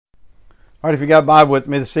All right, if you got a Bible with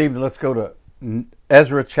me this evening, let's go to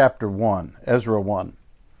Ezra chapter 1. Ezra 1.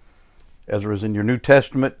 Ezra is in your New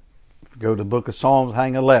Testament. If you go to the book of Psalms,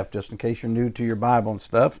 hang a left, just in case you're new to your Bible and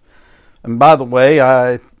stuff. And by the way,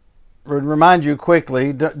 I would remind you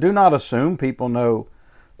quickly, do not assume people know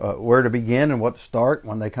where to begin and what to start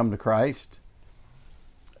when they come to Christ.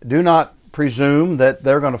 Do not presume that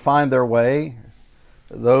they're going to find their way.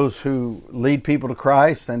 Those who lead people to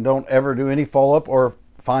Christ and don't ever do any follow-up or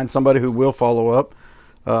find somebody who will follow up.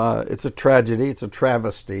 It's a tragedy. It's a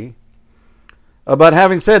travesty. But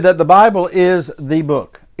having said that, the Bible is the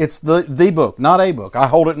book. It's the book, not a book. I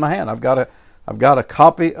hold it in my hand. I've got a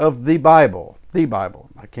copy of the Bible,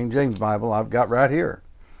 my King James Bible. I've got right here.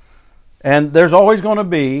 And there's always going to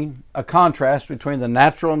be a contrast between the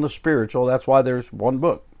natural and the spiritual. That's why there's one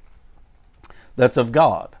book that's of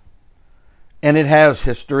God, and it has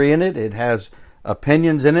history in it. It has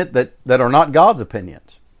opinions in it that are not God's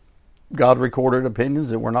opinions. God recorded opinions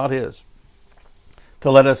that were not His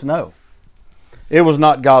to let us know. It was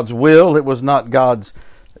not God's will. It was not God's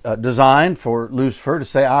design for Lucifer to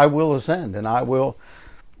say, I will ascend and I will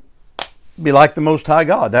be like the Most High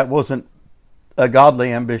God. That wasn't a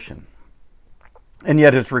godly ambition. And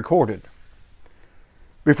yet it's recorded.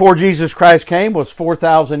 Before Jesus Christ came was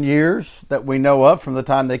 4,000 years that we know of from the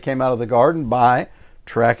time they came out of the garden by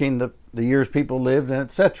tracking the years people lived and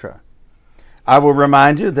etc. I will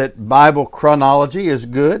remind you that Bible chronology is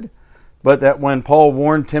good, but that when Paul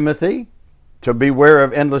warned Timothy to beware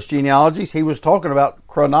of endless genealogies, he was talking about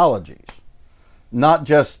chronologies, not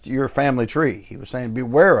just your family tree. He was saying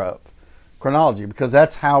beware of chronology, because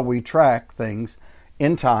that's how we track things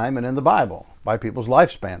in time and in the Bible, by people's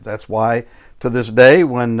lifespans. That's why to this day,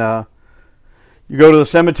 when you go to the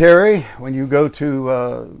cemetery, when you go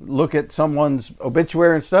to look at someone's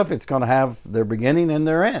obituary and stuff, it's going to have their beginning and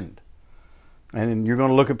their end. And you're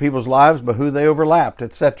going to look at people's lives by who they overlapped,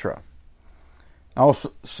 etc. I will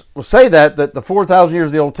say that the 4,000 years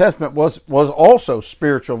of the Old Testament was also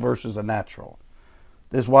spiritual versus the natural.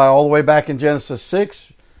 This is why all the way back in Genesis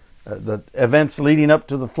 6, the events leading up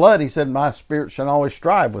to the flood, he said, my spirit shall always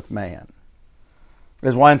strive with man.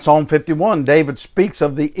 This is why in Psalm 51, David speaks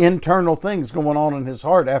of the internal things going on in his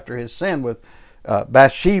heart after his sin with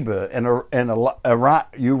Bathsheba and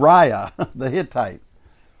Uriah the Hittite.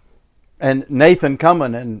 And Nathan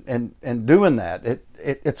coming and doing that.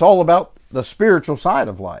 It's all about the spiritual side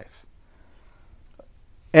of life.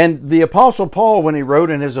 And the Apostle Paul, when he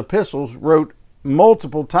wrote in his epistles, wrote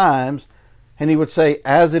multiple times, and he would say,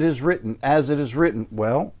 as it is written, as it is written.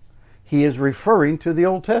 Well, he is referring to the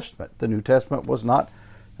Old Testament. The New Testament was not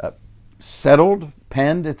settled,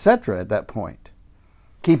 penned, etc. at that point.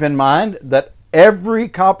 Keep in mind that every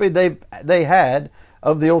copy they had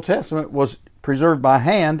of the Old Testament was preserved by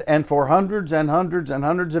hand, and for hundreds and hundreds and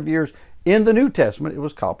hundreds of years in the New Testament, it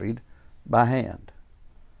was copied by hand.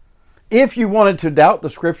 If you wanted to doubt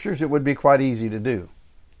the Scriptures, it would be quite easy to do.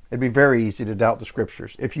 It'd be very easy to doubt the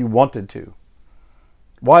Scriptures if you wanted to.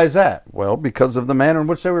 Why is that? Well, because of the manner in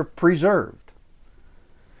which they were preserved.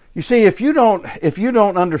 You see, if you don't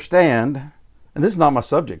understand, and this is not my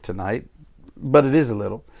subject tonight, but it is a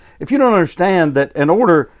little. If you don't understand that in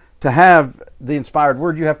order to have the inspired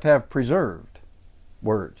word, you have to have preserved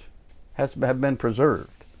words. It has to have been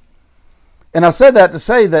preserved. And I said that to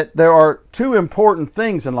say that there are two important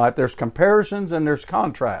things in life. There's comparisons and there's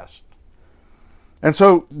contrast. And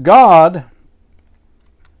so God,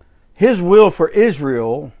 His will for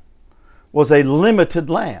Israel was a limited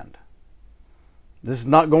land. This is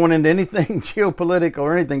not going into anything geopolitical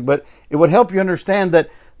or anything, but it would help you understand that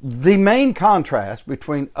the main contrast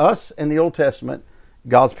between us and the Old Testament,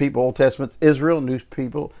 God's people, Old Testament's Israel,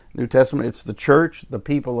 New Testament, it's the church, the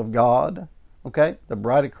people of God, okay, the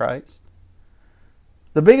bride of Christ.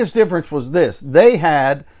 The biggest difference was this. They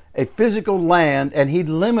had a physical land and He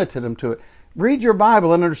limited them to it. Read your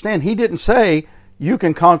Bible and understand, He didn't say you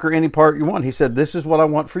can conquer any part you want. He said, this is what I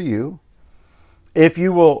want for you. If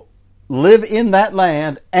you will live in that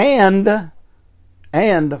land and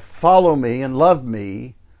follow me and love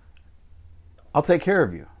me, I'll take care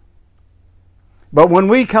of you. But when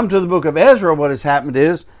we come to the book of Ezra, what has happened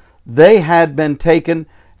is they had been taken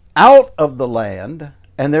out of the land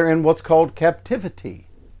and they're in what's called captivity.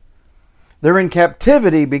 They're in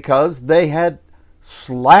captivity because they had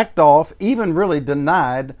slacked off, even really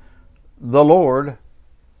denied the Lord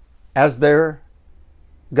as their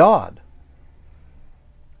God.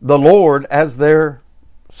 The Lord as their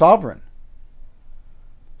sovereign.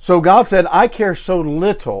 So God said, I care so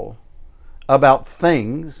little about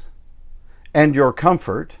things and your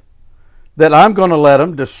comfort that I'm going to let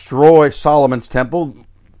them destroy Solomon's temple,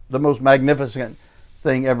 the most magnificent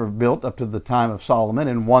thing ever built up to the time of Solomon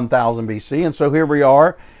in 1000 BC. And so here we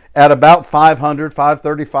are at about 535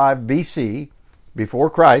 BC, before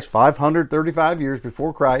Christ, 535 years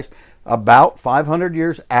before Christ, about 500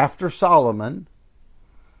 years after Solomon.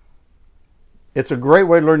 It's a great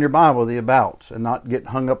way to learn your Bible, the abouts, and not get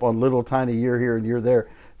hung up on little tiny year here and year there.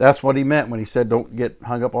 That's what he meant when he said don't get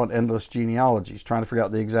hung up on endless genealogies, trying to figure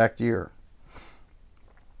out the exact year.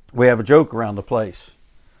 We have a joke around the place.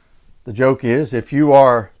 The joke is if you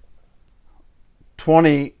are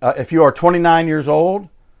 29 years old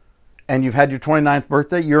and you've had your 29th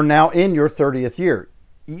birthday, you're now in your 30th year.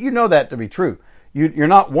 You know that to be true. You're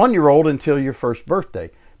not 1 year old until your first birthday.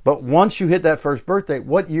 But once you hit that first birthday,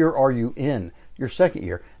 what year are you in? Your second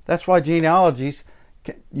year. That's why genealogies,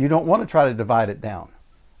 you don't want to try to divide it down.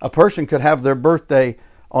 A person could have their birthday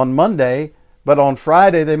on Monday, but on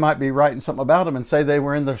Friday they might be writing something about them and say they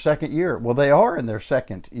were in their second year. Well, they are in their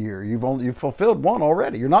second year. You've fulfilled one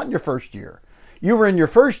already. You're not in your first year. You were in your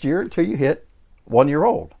first year until you hit 1 year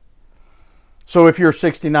old. So if you're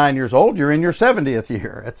 69 years old, you're in your 70th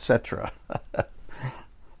year, etc.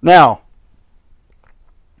 Now,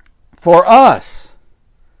 for us,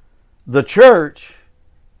 the church,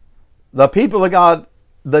 the people of God,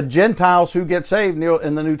 the Gentiles who get saved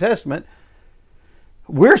in the New Testament,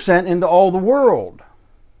 we're sent into all the world.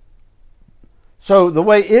 So the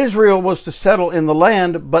way Israel was to settle in the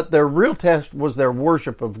land, but their real test was their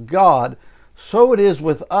worship of God, so it is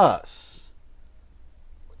with us.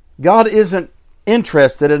 God isn't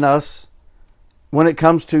interested in us when it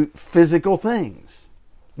comes to physical things.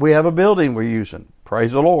 We have a building we're using.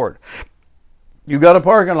 Praise the Lord. You got a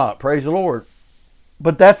parking lot. Praise the Lord.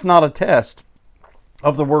 But that's not a test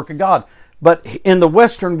of the work of God. But in the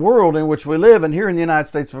Western world in which we live, and here in the United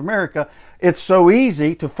States of America, it's so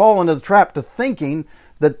easy to fall into the trap to thinking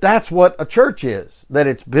that that's what a church is. That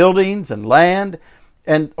it's buildings and land,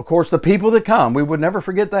 and of course the people that come. We would never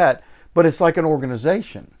forget that. But it's like an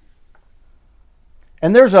organization.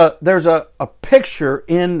 And there's a picture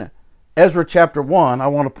in Ezra chapter 1 I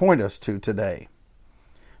want to point us to today.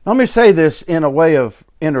 Let me say this in a way of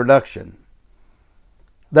introduction.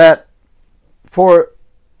 That for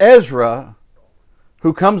Ezra,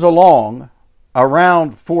 who comes along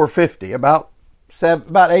around 450, about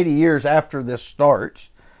 80 years after this starts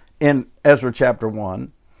in Ezra chapter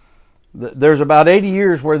 1, there's about 80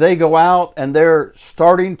 years where they go out and they're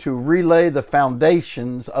starting to relay the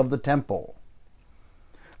foundations of the temple.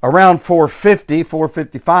 Around 450,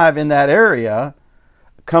 455, in that area,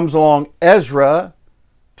 comes along Ezra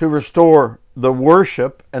to restore the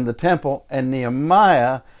worship and the temple, and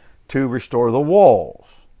Nehemiah to restore the walls.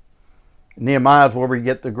 Nehemiah is where we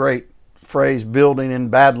get the great phrase, building and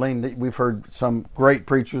battling, that we've heard some great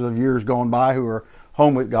preachers of years gone by who are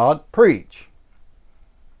home with God preach.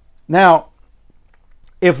 Now,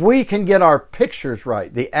 if we can get our pictures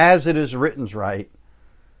right, the as it is written's right,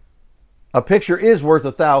 a picture is worth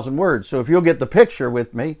 1,000 words. So if you'll get the picture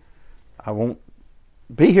with me, I won't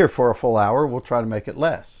be here for a full hour. We'll try to make it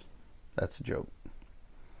less. That's a joke.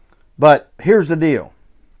 But here's the deal.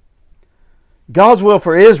 God's will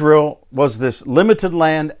for Israel was this limited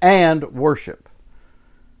land and worship.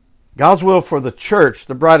 God's will for the church,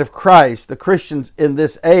 the bride of Christ, the Christians in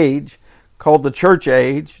this age, called the church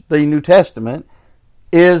age, the New Testament,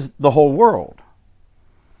 is the whole world.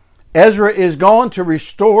 Ezra is going to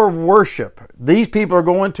restore worship. These people are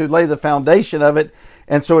going to lay the foundation of it.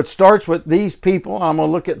 And so it starts with these people. I'm going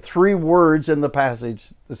to look at 3 words in the passage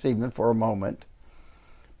this evening for a moment.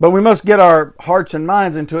 But we must get our hearts and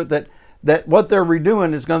minds into it that what they're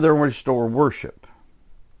redoing is going to restore worship.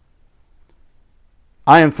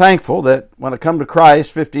 I am thankful that when I come to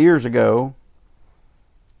Christ 50 years ago,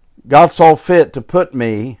 God saw fit to put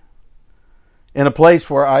me in a place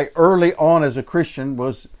where I early on as a Christian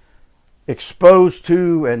was exposed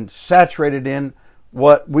to and saturated in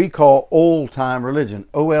what we call old-time religion,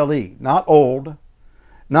 O-L-E. Not old,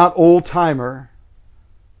 not old-timer.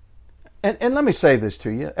 And let me say this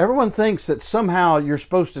to you. Everyone thinks that somehow you're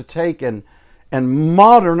supposed to take and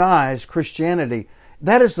modernize Christianity.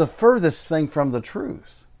 That is the furthest thing from the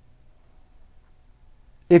truth.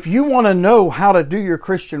 If you want to know how to do your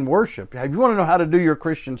Christian worship, if you want to know how to do your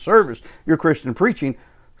Christian service, your Christian preaching,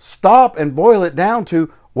 stop and boil it down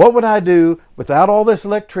to, what would I do without all this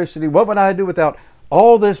electricity? What would I do without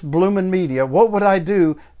all this blooming media? What would I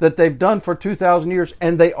do that they've done for 2,000 years,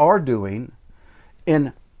 and they are doing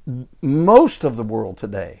in most of the world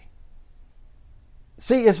today?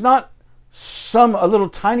 See, it's not a little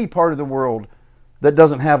tiny part of the world that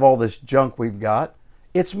doesn't have all this junk we've got.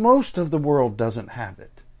 It's most of the world doesn't have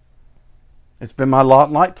it. It's been my lot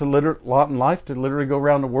in life to literally go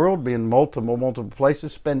around the world, be in multiple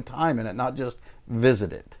places, spend time in it, not just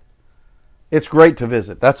visit it. It's great to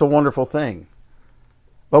visit. That's a wonderful thing.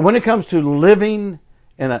 But when it comes to living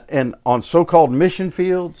on so-called mission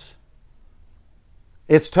fields,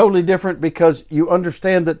 it's totally different, because you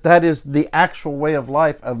understand that is the actual way of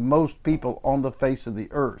life of most people on the face of the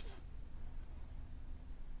earth.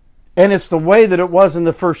 And it's the way that it was in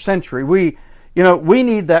the first century. We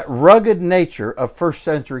need that rugged nature of first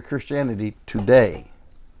century Christianity today.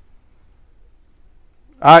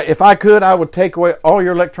 If I could, I would take away all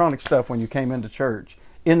your electronic stuff when you came into church,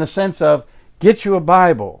 in the sense of get you a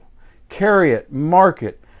Bible, carry it, mark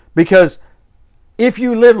it, because if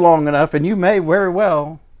you live long enough, and you may very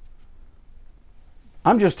well,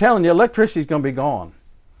 I'm just telling you, electricity is going to be gone.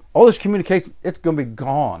 All this communication, it's going to be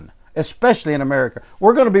gone, especially in America.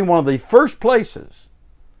 We're going to be one of the first places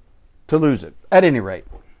to lose it, at any rate.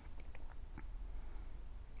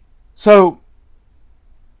 So,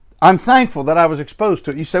 I'm thankful that I was exposed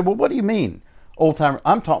to it. You say, well, what do you mean, old timer?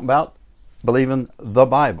 I'm talking about believing the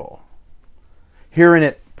Bible, hearing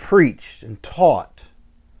it preached and taught,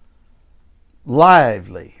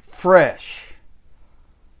 lively, fresh.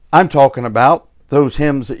 I'm talking about those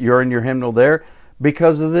hymns that you're in your hymnal there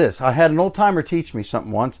because of this. I had an old timer teach me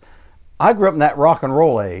something once. I grew up in that rock and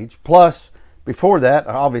roll age. Plus, before that,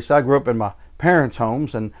 obviously, I grew up in my parents'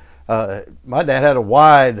 homes, and my dad had a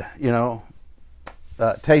wide,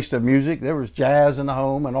 taste of music. There was jazz in the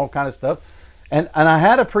home and all kind of stuff. And I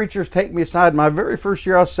had a preacher take me aside my very first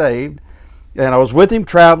year I was saved, and I was with him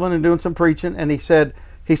traveling and doing some preaching, and he said,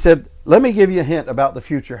 let me give you a hint about the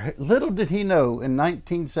future. Little did he know in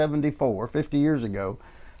 1974, 50 years ago,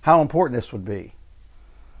 how important this would be.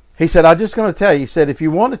 He said, I'm just going to tell you, he said, if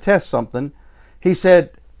you want to test something, he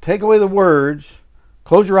said, take away the words,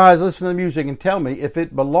 close your eyes, listen to the music, and tell me if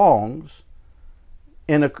it belongs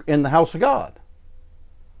in the house of God.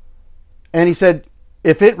 And he said,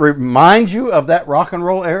 if it reminds you of that rock and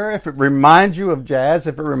roll era, if it reminds you of jazz,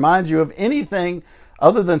 if it reminds you of anything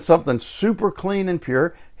other than something super clean and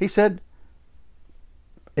pure, he said,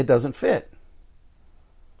 it doesn't fit.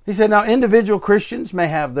 He said, now individual Christians may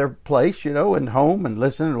have their place, and home and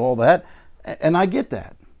listen and all that, and I get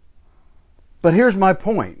that. But here's my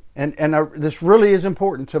point, and this really is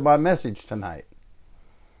important to my message tonight.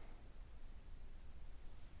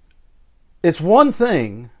 It's one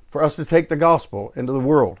thing for us to take the gospel into the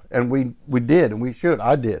world, and we did, and we should.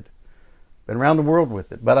 I did. Been around the world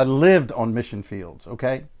with it, but I lived on mission fields,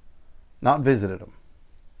 okay? Not visited them.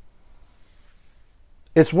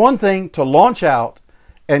 It's one thing to launch out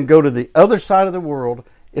and go to the other side of the world,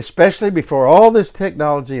 especially before all this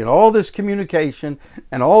technology and all this communication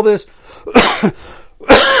and all this,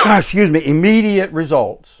 immediate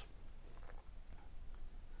results.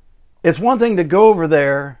 It's one thing to go over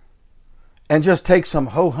there and just take some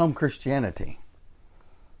ho-hum Christianity.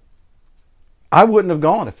 I wouldn't have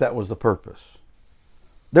gone if that was the purpose.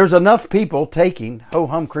 There's enough people taking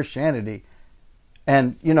ho-hum Christianity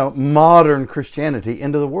and, modern Christianity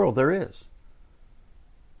into the world. There is.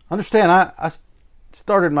 Understand, I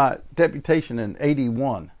started my deputation in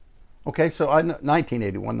 81. Okay, so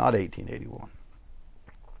 1981, not 1881.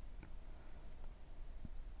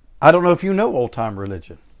 I don't know if you know old-time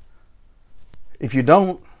religion. If you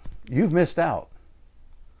don't, you've missed out.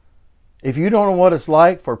 If you don't know what it's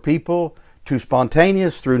like for people to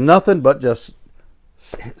spontaneous through nothing but just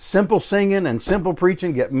simple singing and simple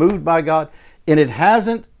preaching get moved by God, and it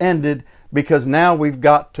hasn't ended because now we've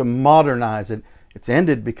got to modernize it. It's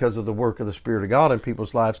ended because of the work of the Spirit of God in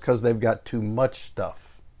people's lives because they've got too much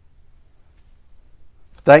stuff.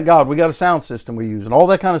 Thank God we got a sound system we use and all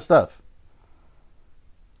that kind of stuff.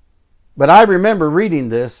 But I remember reading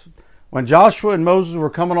this when Joshua and Moses were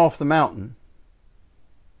coming off the mountain.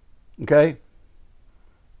 Okay?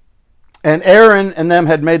 And Aaron and them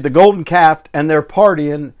had made the golden calf and they're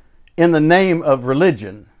partying in the name of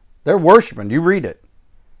religion. They're worshiping. You read it.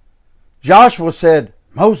 Joshua said,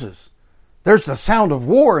 Moses, there's the sound of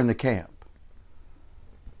war in the camp.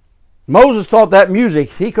 Moses thought that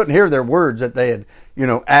music, he couldn't hear their words that they had,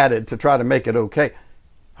 added to try to make it okay.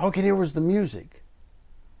 All he could hear was the music.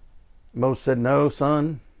 Moses said, no,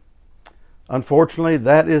 son. Unfortunately,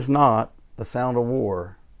 that is not the sound of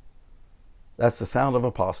war. That's the sound of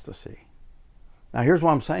apostasy. Now, here's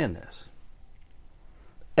why I'm saying this.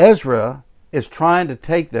 Ezra is trying to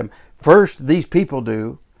take them. First, these people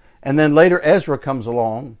do, and then later Ezra comes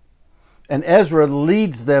along, and Ezra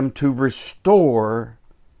leads them to restore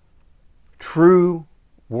true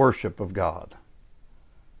worship of God.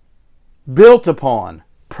 Built upon,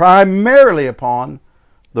 primarily upon,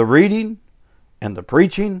 the reading and the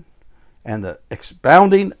preaching and the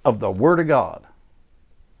expounding of the Word of God.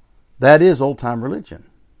 That is old-time religion.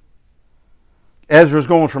 Ezra's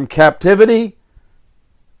going from captivity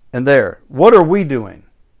and there. What are we doing?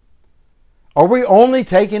 Are we only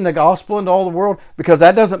taking the gospel into all the world? Because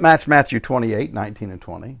that doesn't match Matthew 28, 19 and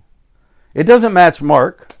 20. It doesn't match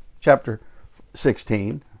Mark chapter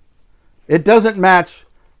 16. It doesn't match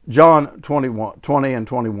John 20 and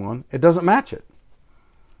 21. It doesn't match it.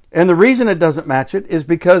 And the reason it doesn't match it is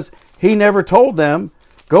because he never told them,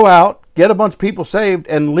 go out, get a bunch of people saved,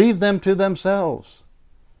 and leave them to themselves.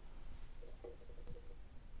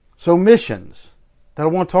 So missions, that I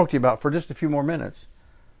want to talk to you about for just a few more minutes.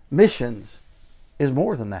 Missions is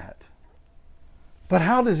more than that. But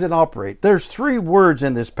how does it operate? There's 3 words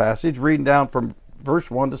in this passage, reading down from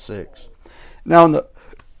verse 1 to 6. Now, in the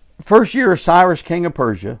first year of Cyrus, king of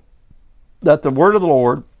Persia, that the word of the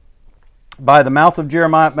Lord by the mouth of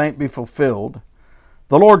Jeremiah might be fulfilled,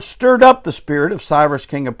 the Lord stirred up the spirit of Cyrus,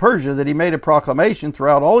 king of Persia, that he made a proclamation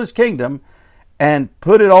throughout all his kingdom and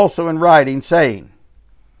put it also in writing, saying,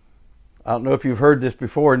 I don't know if you've heard this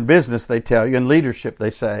before. In business, they tell you. In leadership,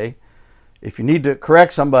 they say, if you need to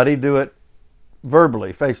correct somebody, do it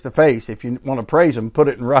verbally, face to face. If you want to praise them, put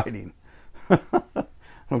it in writing.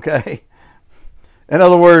 Okay? In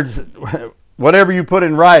other words, whatever you put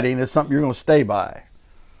in writing is something you're going to stay by.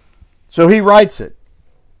 So he writes it.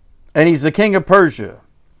 And he's the king of Persia.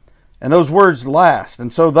 And those words last.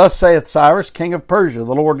 And so thus saith Cyrus, king of Persia,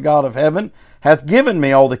 the Lord God of heaven, hath given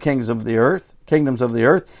me all the kingdoms of the earth.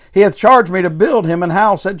 He hath charged me to build him an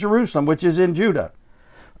house at Jerusalem, which is in Judah.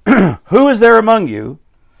 Who is there among you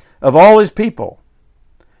of all his people?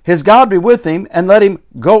 His God be with him, and let him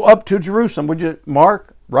go up to Jerusalem. Would you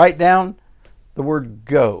write down the word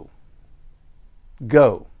go.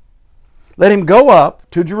 Go. Let him go up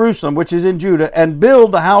to Jerusalem, which is in Judah, and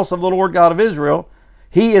build the house of the Lord God of Israel.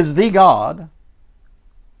 He is the God,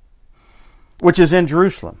 which is in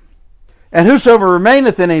Jerusalem. And whosoever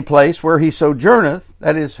remaineth in a place where he sojourneth,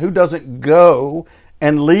 that is, who doesn't go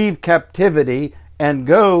and leave captivity and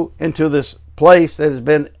go into this place that has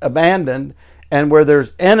been abandoned and where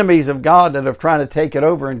there's enemies of God that are trying to take it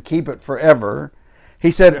over and keep it forever.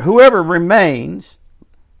 He said, whoever remains,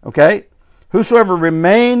 okay, whosoever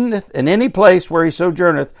remaineth in any place where he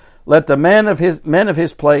sojourneth, let the men of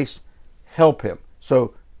his place help him.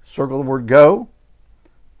 So circle the word go,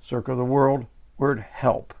 circle the word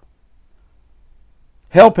help.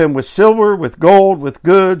 Help him with silver, with gold, with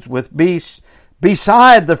goods, with beasts,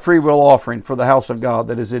 beside the freewill offering for the house of God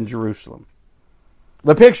that is in Jerusalem.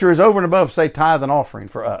 The picture is over and above, say, tithe and offering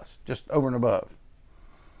for us, just over and above.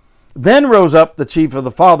 Then rose up the chief of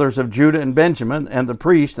the fathers of Judah and Benjamin, and the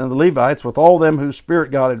priests and the Levites, with all them whose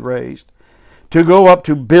spirit God had raised, to go up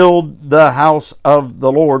to build the house of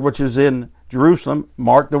the Lord, which is in Jerusalem.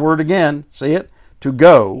 Mark the word again, see it? To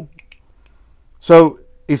go. So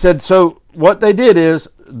he said, so what they did is,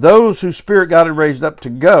 those whose spirit God had raised up to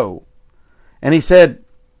go. And he said,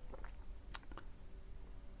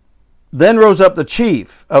 then rose up the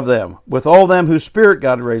chief of them, with all them whose spirit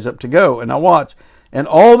God had raised up to go. And now watch. And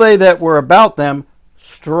all they that were about them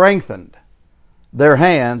strengthened their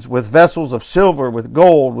hands with vessels of silver, with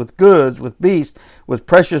gold, with goods, with beasts, with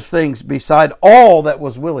precious things, beside all that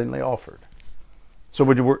was willingly offered. So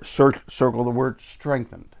would you circle the word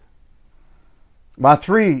strengthened? My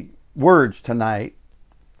 3 words tonight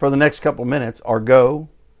for the next couple minutes are go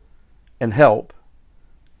and help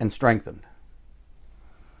and strengthened.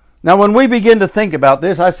 Now, when we begin to think about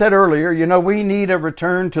this, I said earlier, we need a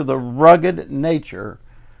return to the rugged nature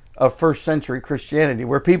of first century Christianity,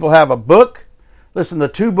 where people have a book. Listen, the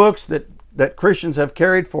 2 books that Christians have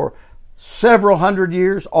carried for several hundred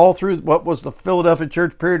years, all through what was the Philadelphia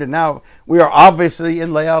church period, and now we are obviously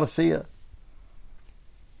in Laodicea.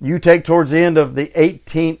 You take towards the end of the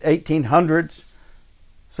 1800s,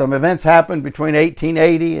 some events happened between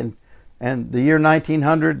 1880 and the year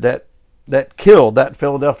 1900 that killed that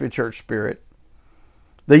Philadelphia church spirit.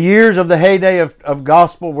 The years of the heyday of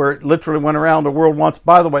gospel, where it literally went around the world once.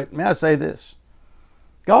 By the way, may I say this?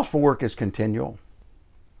 Gospel work is continual.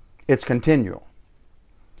 It's continual.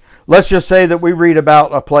 Let's just say that we read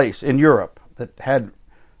about a place in Europe that had,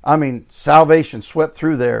 salvation swept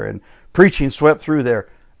through there and preaching swept through there.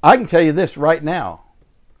 I can tell you this right now.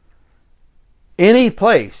 Any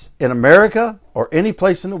place in America or any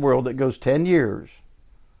place in the world that goes 10 years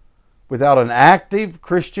without an active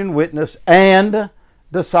Christian witness and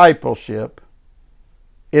discipleship,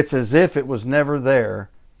 it's as if it was never there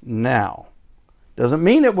now. Doesn't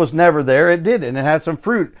mean it was never there. It did, and it had some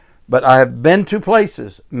fruit. But I have been to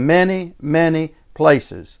places, many, many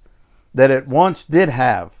places, that it once did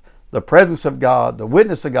have the presence of God, the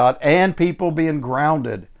witness of God, and people being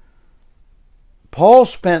grounded. Paul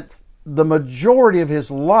spent the majority of his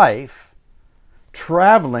life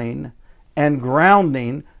traveling and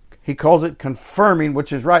grounding. He calls it confirming,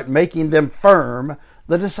 which is right, making them firm,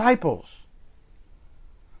 the disciples.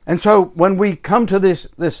 And so when we come to this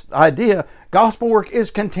idea, gospel work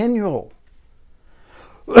is continual.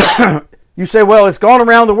 You say, well, it's gone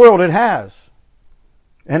around the world. It has.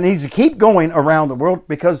 And it needs to keep going around the world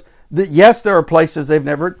because, yes, there are places they've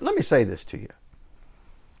never... Let me say this to you.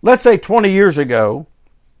 Let's say 20 years ago,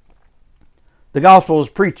 the gospel was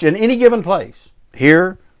preached in any given place,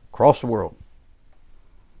 here, across the world.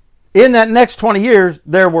 In that next 20 years,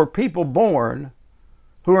 there were people born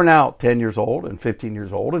who are now 10 years old and 15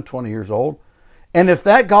 years old and 20 years old. And if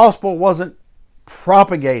that gospel wasn't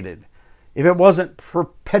propagated, if it wasn't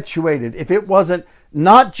perpetuated, if it wasn't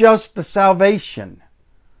not just the salvation,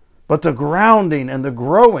 but the grounding and the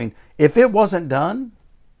growing, if it wasn't done,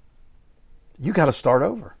 you got to start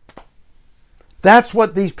over. That's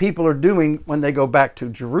what these people are doing when they go back to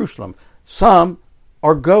Jerusalem. Some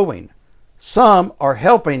are going. Some are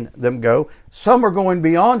helping them go. Some are going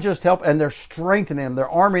beyond just help, and they're strengthening them. They're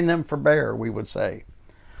arming them for bear, we would say.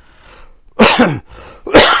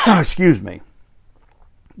 Excuse me.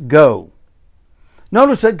 Go.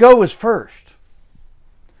 Notice that go is first.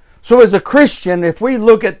 So as a Christian, if we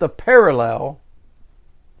look at the parallel,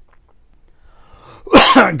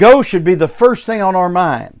 go should be the first thing on our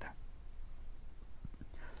mind.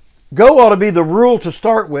 Go ought to be the rule to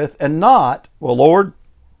start with, and not, well, Lord,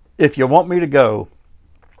 if you want me to go,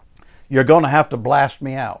 you're going to have to blast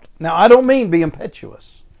me out. Now, I don't mean be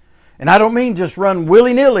impetuous. And I don't mean just run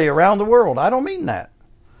willy-nilly around the world. I don't mean that.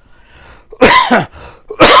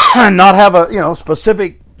 Not have a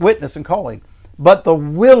specific witness and calling. But the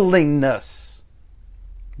willingness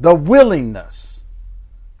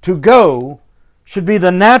to go should be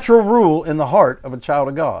the natural rule in the heart of a child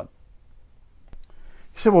of God.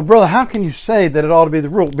 You say, well, brother, how can you say that it ought to be the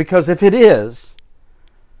rule? Because if it is,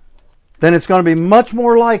 then it's going to be much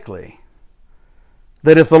more likely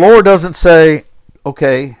that if the Lord doesn't say,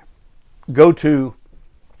 okay, go to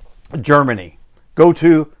Germany, go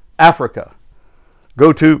to Africa,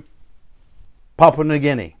 go to Papua New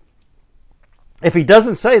Guinea. If he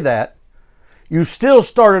doesn't say that, you still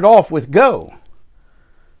started off with go.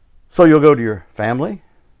 So you'll go to your family,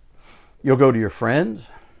 you'll go to your friends,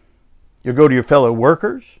 you'll go to your fellow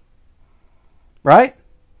workers, right?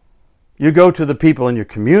 You go to the people in your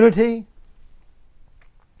community.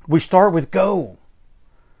 We start with go.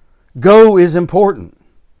 Go is important.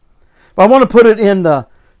 But I want to put it in the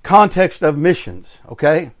context of missions,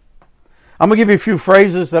 okay? I'm going to give you a few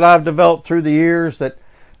phrases that I've developed through the years that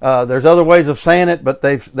there's other ways of saying it, but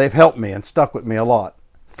they've helped me and stuck with me a lot.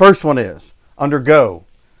 First one is, under go,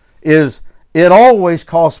 is it always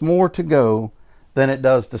costs more to go than it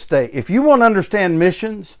does to stay. If you want to understand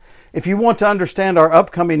missions, if you want to understand our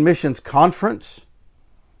upcoming missions conference,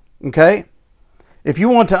 okay? If you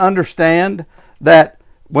want to understand that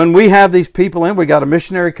when we have these people in, we got a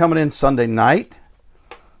missionary coming in Sunday night,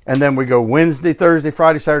 and then we go Wednesday, Thursday,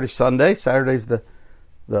 Friday, Saturday, Sunday. Saturday's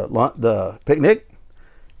the picnic.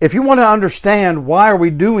 If you want to understand why are we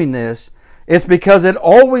doing this, it's because it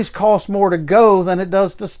always costs more to go than it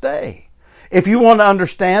does to stay. If you want to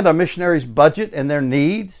understand a missionary's budget and their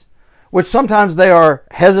needs, which sometimes they are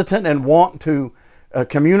hesitant and want to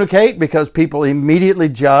communicate because people immediately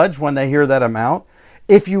judge when they hear that amount.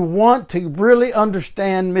 If you want to really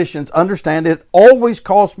understand missions, understand it always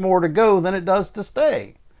costs more to go than it does to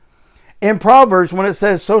stay. In Proverbs, when it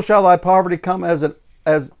says, "So shall thy poverty come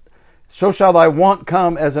so shall thy want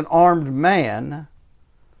come as an armed man,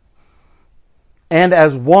 and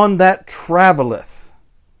as one that traveleth,"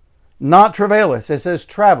 not travaileth. It says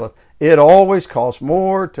traveleth. It always costs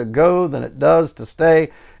more to go than it does to stay.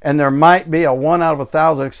 And there might be a 1 out of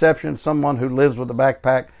 1,000 exception, someone who lives with a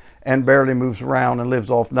backpack and barely moves around and lives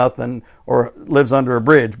off nothing or lives under a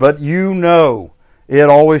bridge. But you know it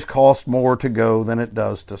always costs more to go than it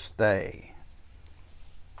does to stay.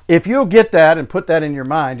 If you'll get that and put that in your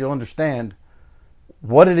mind, you'll understand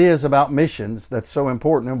what it is about missions that's so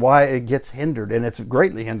important and why it gets hindered. And it's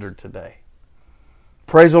greatly hindered today.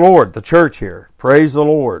 Praise the Lord, the church here. Praise the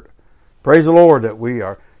Lord. Praise the Lord that we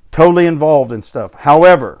are totally involved in stuff.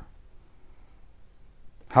 However,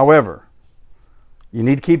 you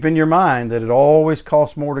need to keep in your mind that it always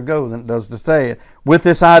costs more to go than it does to stay. With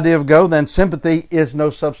this idea of go, then sympathy is no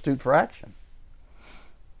substitute for action.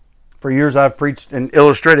 For years I've preached and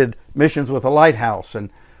illustrated missions with a lighthouse, and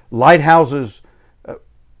lighthouses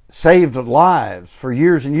saved lives for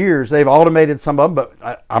years and years. They've automated some of them,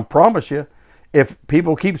 but I promise you, if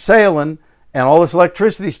people keep sailing and all this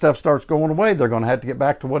electricity stuff starts going away, they're going to have to get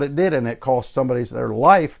back to what it did, and it cost somebody their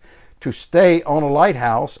life to stay on a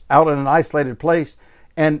lighthouse out in an isolated place,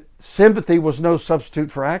 and sympathy was no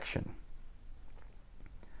substitute for action.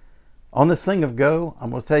 On this thing of go, I'm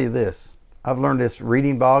going to tell you this. I've learned this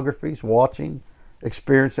reading biographies, watching,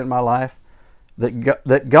 experiencing in my life,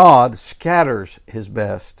 that God scatters His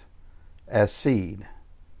best as seed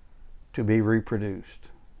to be reproduced.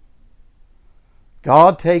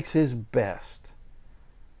 God takes His best.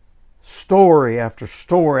 Story after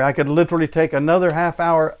story. I could literally take another half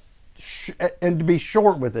hour and to be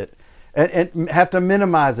short with it and have to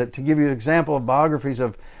minimize it to give you an example of biographies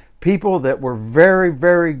of people that were very,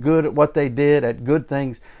 very good at what they did, at good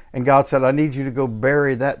things. And God said, I need you to go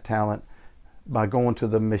bury that talent by going to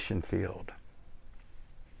the mission field.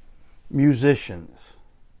 Musicians,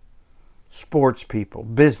 sports people,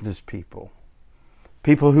 business people,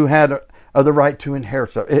 people who had the right to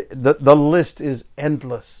inherit stuff. The list is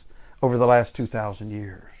endless over the last 2,000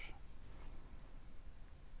 years.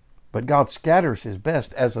 But God scatters His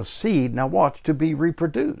best as a seed, now watch, to be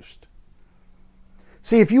reproduced.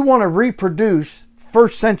 See, if you want to reproduce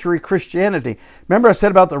first century Christianity, remember I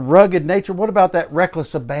said about the rugged nature? What about that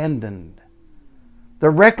reckless abandon? The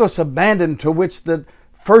reckless abandon to which the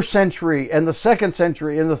first century and the second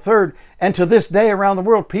century and the third, and to this day around the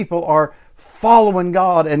world, people are following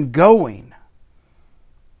God and going.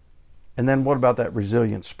 And then what about that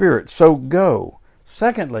resilient spirit? So go.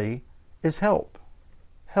 Secondly is help.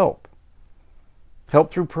 Help.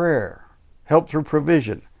 Help through prayer. Help through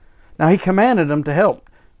provision. Now He commanded them to help.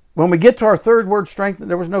 When we get to our third word, strengthen,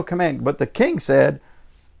 there was no command. But the king said,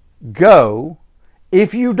 go.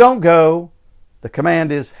 If you don't go, the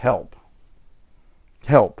command is help.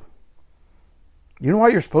 Help. You know why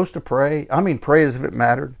you're supposed to pray? I mean, pray as if it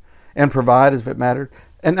mattered and provide as if it mattered.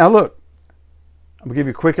 And now look, I'm going to give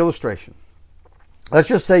you a quick illustration. Let's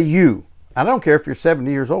just say you, I don't care if you're 70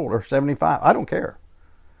 years old or 75. I don't care.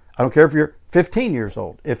 I don't care if you're 15 years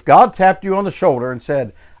old. If God tapped you on the shoulder and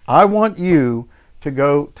said, I want you to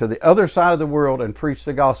go to the other side of the world and preach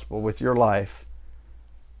the gospel with your life,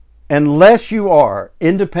 unless you are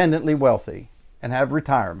independently wealthy and have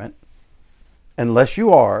retirement, unless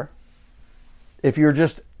you are, if you're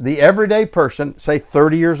just the everyday person, say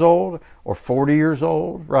 30 years old or 40 years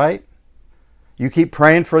old, right? You keep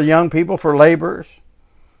praying for young people, for laborers.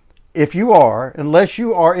 If you are, unless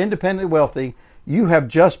you are independently wealthy, you have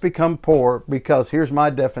just become poor, because here's my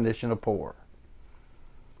definition of poor.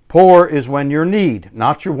 Poor is when your need,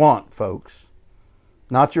 not your want, folks.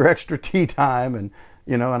 Not your extra tea time, and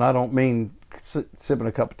I don't mean sipping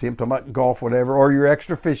a cup of tea, I'm talking about golf, whatever, or your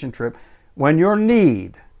extra fishing trip. When your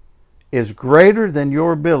need is greater than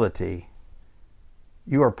your ability,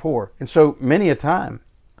 you are poor. And so many a time,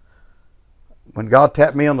 when God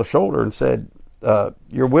tapped me on the shoulder and said,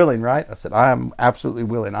 you're willing, right? I said, I am absolutely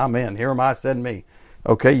willing. I'm in. Here am I, send me.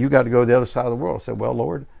 Okay, you got to go to the other side of the world. I said, well,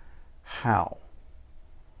 Lord, how?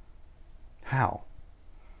 How?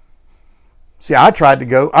 See, I tried to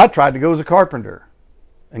go as a carpenter,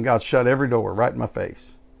 and God shut every door right in my face.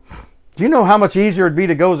 Do you know how much easier it'd be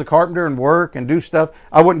to go as a carpenter and work and do stuff?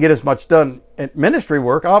 I wouldn't get as much done at ministry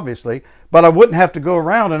work, obviously, but I wouldn't have to go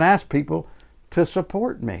around and ask people to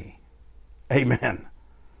support me. Amen.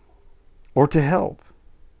 Or to help.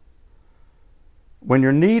 When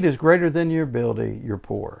your need is greater than your ability, you're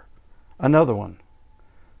poor. Another one.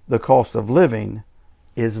 The cost of living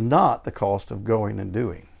is not the cost of going and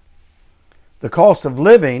doing. The cost of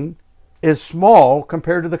living is small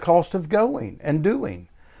compared to the cost of going and doing.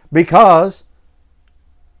 Because,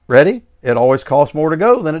 ready? It always costs more to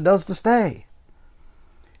go than it does to stay.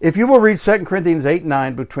 If you will read 2 Corinthians 8 and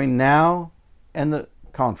 9 between now and the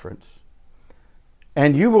conference,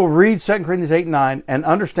 and you will read 2 Corinthians 8 and 9 and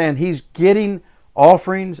understand He's getting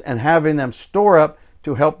offerings and having them store up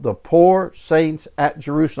to help the poor saints at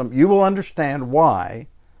Jerusalem, you will understand why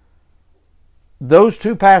those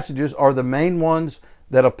two passages are the main ones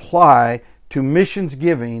that apply to missions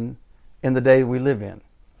giving in the day we live in.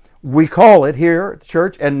 We call it here at the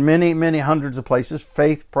church and many, many hundreds of places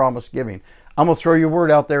faith promise giving. I'm going to throw your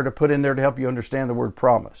word out there to put in there to help you understand the word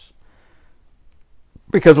promise.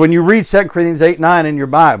 Because when you read 2 Corinthians 8, 9 in your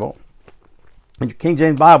Bible, in your King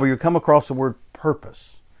James Bible, you come across the word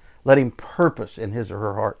purpose. Let Him purpose in his or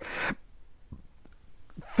her heart.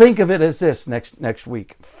 Think of it as this next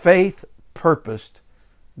week. Faith purposed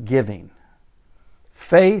giving.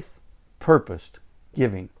 Faith purposed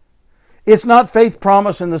giving. It's not faith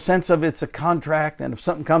promise in the sense of it's a contract, and if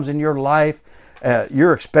something comes in your life,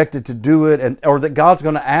 you're expected to do it, or that God's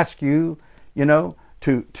going to ask you,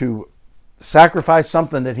 to sacrifice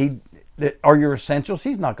something that that are your essentials.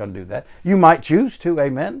 He's not going to do that. You might choose to,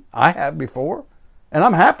 amen. I have before, and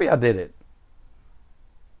I'm happy I did it.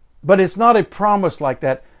 But it's not a promise like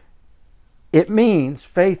that. It means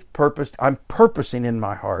faith purposed. I'm purposing in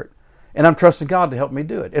my heart, and I'm trusting God to help me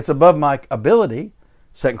do it. It's above my ability,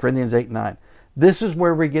 2 Corinthians 8:9. This is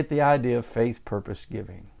where we get the idea of faith purpose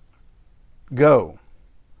giving. Go,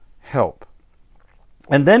 help.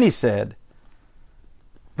 And then he said,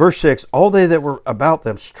 verse 6, all they that were about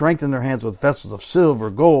them strengthened their hands with vessels of silver,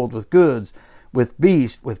 gold, with goods, with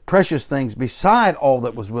beasts, with precious things, beside all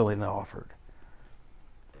that was willingly offered.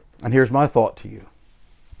 And here's my thought to you,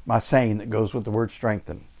 my saying that goes with the word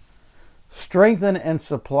strengthen. Strengthen and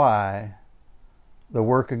supply the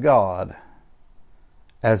work of God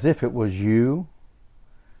as if it was you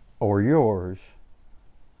or yours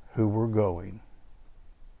who were going.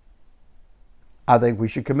 I think we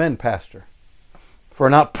should commend Pastor for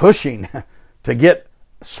not pushing to get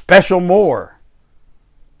special more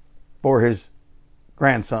for his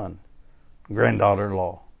grandson,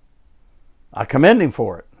 granddaughter-in-law. I commend him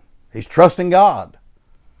for it. He's trusting God.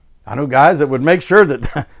 I know guys that would make sure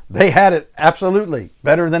that they had it absolutely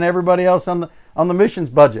better than everybody else on the missions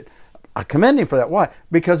budget. I commend him for that. Why?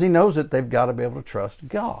 Because he knows that they've got to be able to trust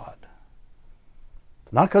God.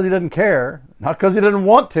 It's not because he doesn't care, not because he doesn't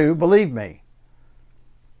want to, believe me.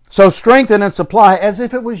 So strengthen and supply as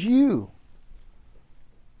if it was you.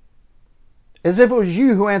 As if it was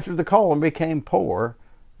you who answered the call and became poor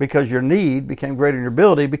because your need became greater than your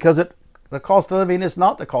ability, because the cost of living is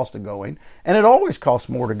not the cost of going, and it always costs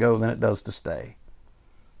more to go than it does to stay.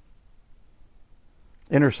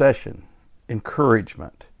 Intercession,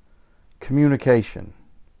 encouragement, communication,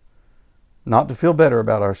 not to feel better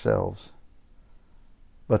about ourselves,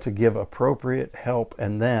 but to give appropriate help,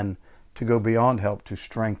 and then to go beyond help to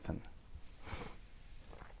strengthen.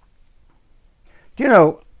 Do you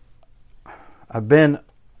know, I've been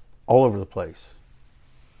all over the place.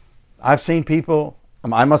 I've seen people,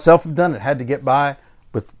 I myself have done it, had to get by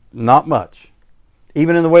with not much.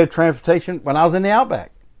 Even in the way of transportation when I was in the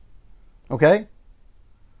Outback. Okay?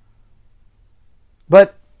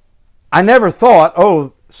 But I never thought,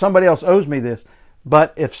 oh, somebody else owes me this.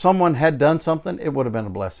 But if someone had done something, it would have been a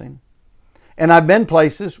blessing. And I've been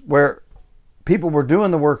places where people were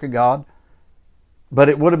doing the work of God, but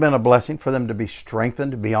it would have been a blessing for them to be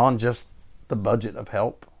strengthened beyond just the budget of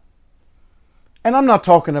help. And I'm not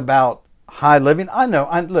talking about high living. I know,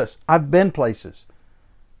 listen, I've been places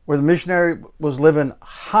where the missionary was living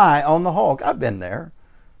high on the hog. I've been there.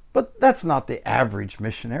 But that's not the average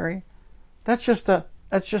missionary. That's just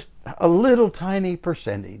a little tiny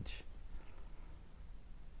percentage.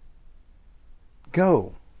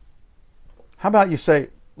 Go. How about you say,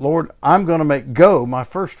 Lord, I'm going to make go my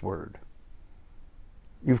first word.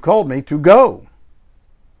 You've called me to go.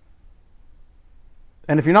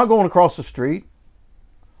 And if you're not going across the street,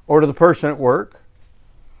 or to the person at work,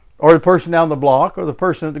 or the person down the block, or the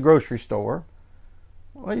person at the grocery store,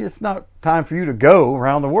 well, it's not time for you to go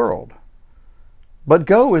around the world. But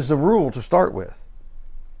go is the rule to start with.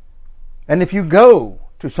 And if you go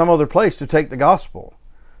to some other place to take the gospel,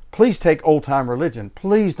 please take old-time religion.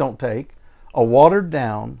 Please don't take a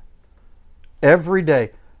watered-down,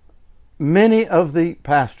 everyday. Many of the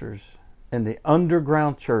pastors in the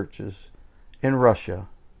underground churches in Russia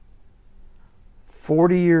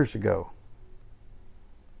 40 years ago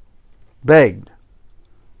begged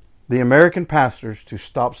the American pastors to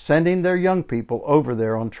stop sending their young people over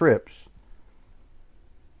there on trips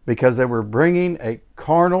because they were bringing a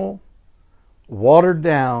carnal,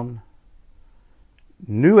 watered-down,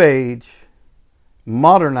 New Age,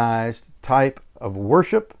 modernized type of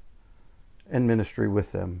worship and ministry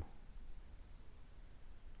with them.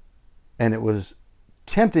 And it was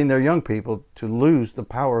tempting their young people to lose the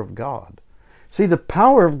power of God. See, the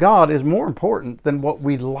power of God is more important than what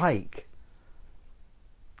we like.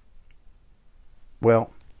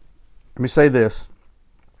 Well, let me say this.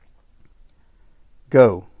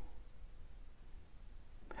 Go.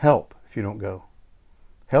 Help if you don't go.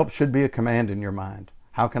 Help should be a command in your mind.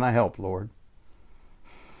 How can I help, Lord?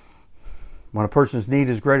 When a person's need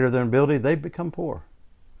is greater than ability, they become poor.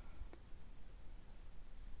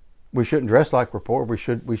 We shouldn't dress like we're poor.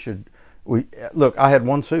 Look, I had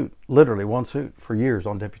one suit, literally one suit for years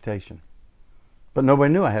on deputation. But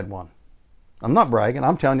nobody knew I had one. I'm not bragging.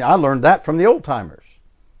 I'm telling you, I learned that from the old timers.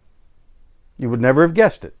 You would never have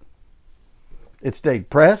guessed it. It stayed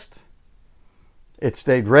pressed. It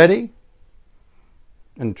stayed ready.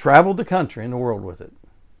 And traveled the country and the world with it.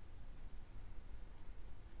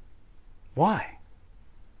 Why?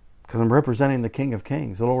 Because I'm representing the King of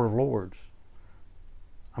Kings, the Lord of Lords.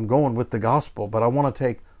 I'm going with the gospel, but I want to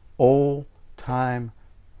take old-time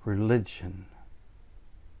religion.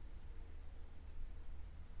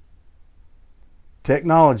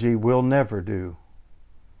 Technology will never do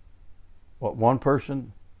what one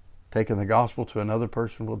person taking the gospel to another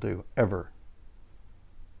person will do, ever.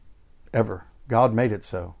 Ever. God made it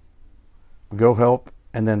so. Go help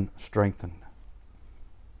and then strengthen.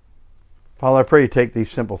 Father, I pray you take these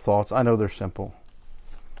simple thoughts. I know they're simple.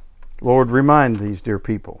 Lord, remind these dear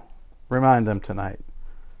people, remind them tonight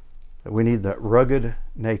that we need the rugged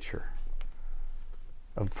nature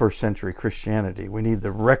of first century Christianity. We need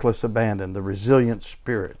the reckless abandon, the resilient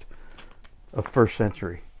spirit of first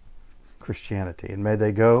century Christianity. And may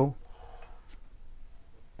they go,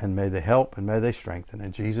 and may they help, and may they strengthen.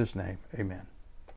 In Jesus' name, amen.